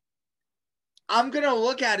 I'm going to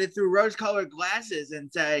look at it through rose-colored glasses and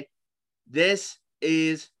say, this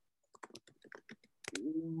is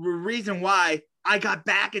the reason why I got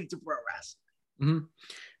back into pro wrestling. Mm-hmm.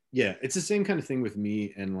 Yeah, it's the same kind of thing with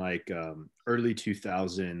me and like early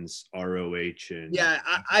 2000s ROH and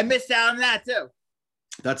I missed out on that too.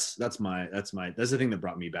 That's the thing that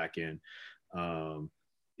brought me back in. We're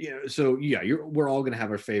all gonna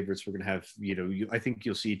have our favorites. We're gonna have I think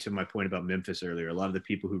you'll see, to my point about Memphis earlier, a lot of the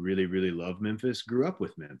people who really really love Memphis grew up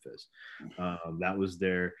with Memphis. That was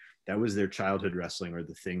their childhood wrestling, or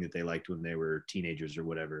the thing that they liked when they were teenagers or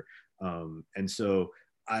whatever. And so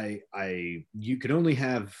you could only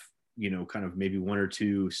have kind of maybe one or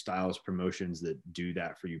two styles promotions that do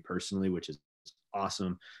that for you personally, which is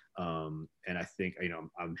awesome. And I think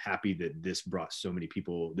I'm happy that this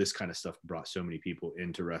kind of stuff brought so many people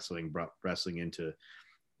into wrestling, brought wrestling into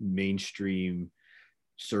mainstream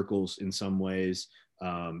circles in some ways.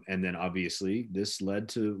 And then obviously this led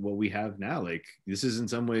to what we have now. Like this is in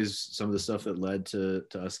some ways some of the stuff that led to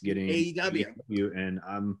us getting AEW. And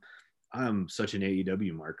I'm such an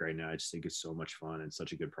AEW mark right now. I just think it's so much fun and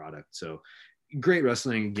such a good product. So great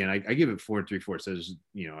wrestling. Again, I give it 4 3/4. So I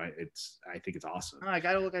think it's awesome. Oh, I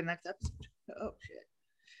gotta look at next episode. Oh shit!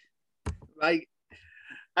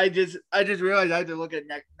 I just realized I had to look at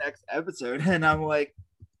next episode, and I'm like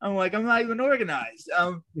I'm not even organized.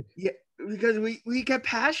 Yeah, because we get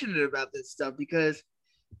passionate about this stuff because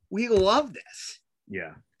we love this.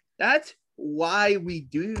 Yeah, that's why we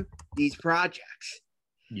do these projects.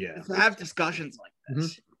 Yeah, to have discussions like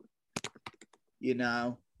this.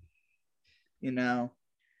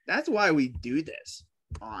 That's why we do this.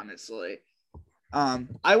 Honestly,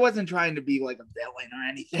 I wasn't trying to be like a villain or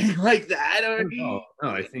anything like that. No,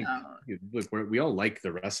 I think look, we all like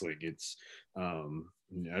the wrestling. It's I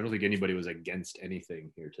don't think anybody was against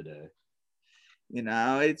anything here today.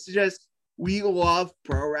 It's just we love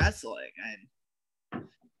pro wrestling, and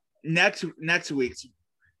not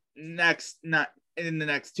in the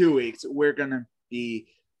next 2 weeks, we're gonna be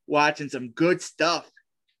watching some good stuff.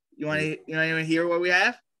 You want to hear what we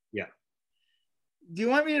have? Yeah. Do you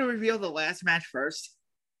want me to reveal the last match first?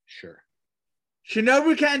 Sure.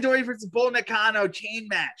 Shinobu Kandori versus Bull Nakano chain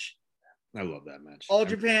match. I love that match. All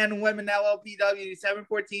Japan Women LLPW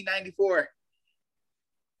 7/14/94.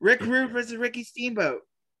 Rick Rude versus Ricky Steamboat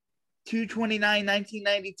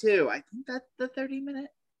 2/29/1992. I think that's the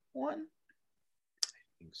 30-minute one. I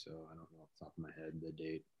think so. I don't know off the top of my head the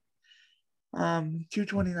date.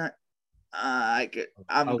 2/29. I'm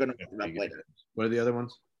gonna look it up later. What are the other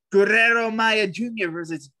ones? Guerrero Maya Jr.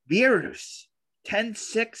 versus Virus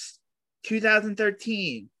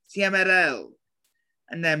 10/6/2013 CMLL.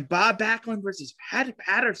 And then Bob Backlund versus Pat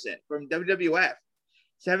Patterson from WWF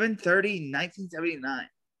 7/30/1979.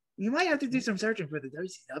 You might have to do some searching for the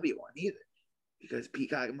WCW one either, because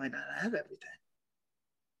Peacock might not have everything.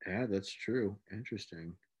 Yeah, that's true.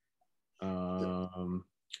 Interesting.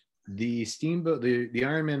 The Steamboat, the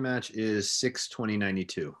Iron Man match is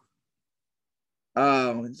 6/20/92.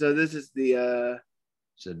 Oh, so this is the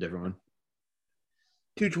It's a different one.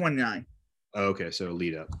 2/29. Oh, okay, so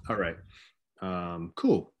lead up. All right.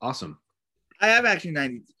 Cool. Awesome. I have actually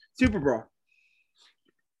 90 Super Brawl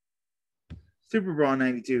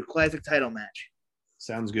 92 classic title match.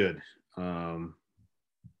 Sounds good.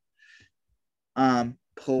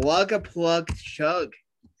 Plug a plug chug.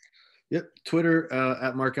 Yep. Twitter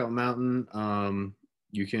at Markout Mountain.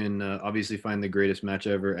 You can obviously find the greatest match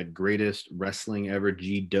ever at greatest wrestling ever,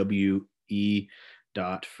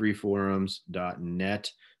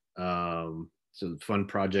 GWE.freeforums.net. It's a fun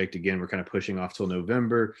project. Again, we're kind of pushing off till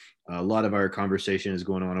November. A lot of our conversation is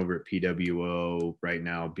going on over at PWO right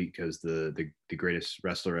now because the greatest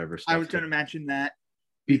wrestler ever stuff. I was going to mention that.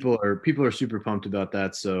 People are super pumped about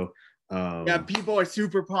that. So yeah, people are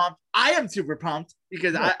super pumped. I am super pumped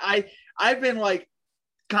because I've been like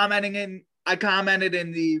commenting in. I commented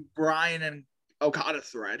in the Brian and Okada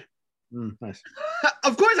thread. Nice.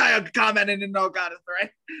 Of course, I commented in the Okada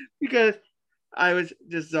thread because I was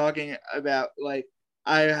just talking about like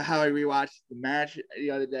how I rewatched the match the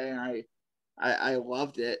other day, and I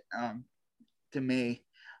loved it. To me,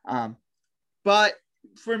 but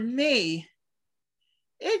for me,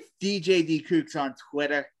 it's DJ D Kooks on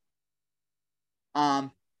Twitter,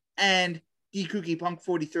 and D Kooky Punk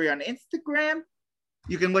 43 on Instagram.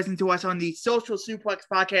 You can listen to us on the Social Suplex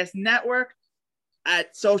Podcast Network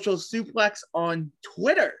at Social Suplex on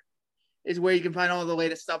Twitter is where you can find all the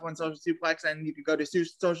latest stuff on Social Suplex, and you can go to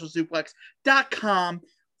socialsuplex.com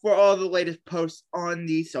for all the latest posts on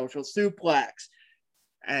the Social Suplex.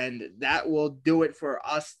 And that will do it for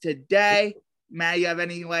us today. Matt, you have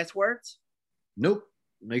any last words? Nope.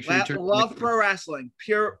 Make sure you love pro wrestling.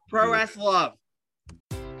 Pure pro wrestling love.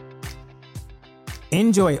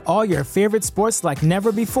 Enjoy all your favorite sports like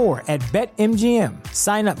never before at BetMGM.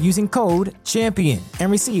 Sign up using code CHAMPION and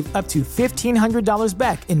receive up to $1,500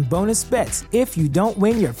 back in bonus bets if you don't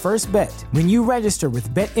win your first bet. When you register with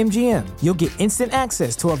BetMGM, you'll get instant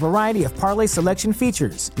access to a variety of parlay selection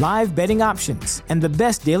features, live betting options, and the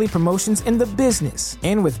best daily promotions in the business.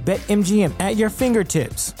 And with BetMGM at your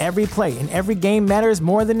fingertips, every play and every game matters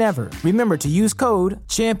more than ever. Remember to use code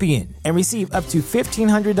CHAMPION and receive up to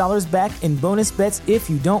 $1,500 back in bonus bets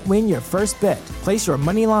if you don't win your first bet. Place your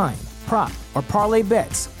money line, prop, or parlay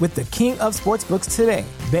bets with the king of sportsbooks today.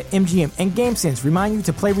 BetMGM and GameSense remind you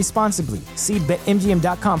to play responsibly. See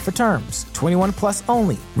BetMGM.com for terms. 21 plus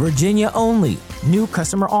only. Virginia only. New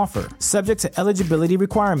customer offer. Subject to eligibility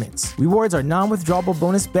requirements. Rewards are non-withdrawable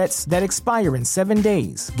bonus bets that expire in 7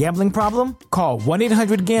 days. Gambling problem? Call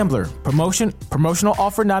 1-800-GAMBLER. Promotional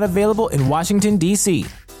offer not available in Washington, D.C.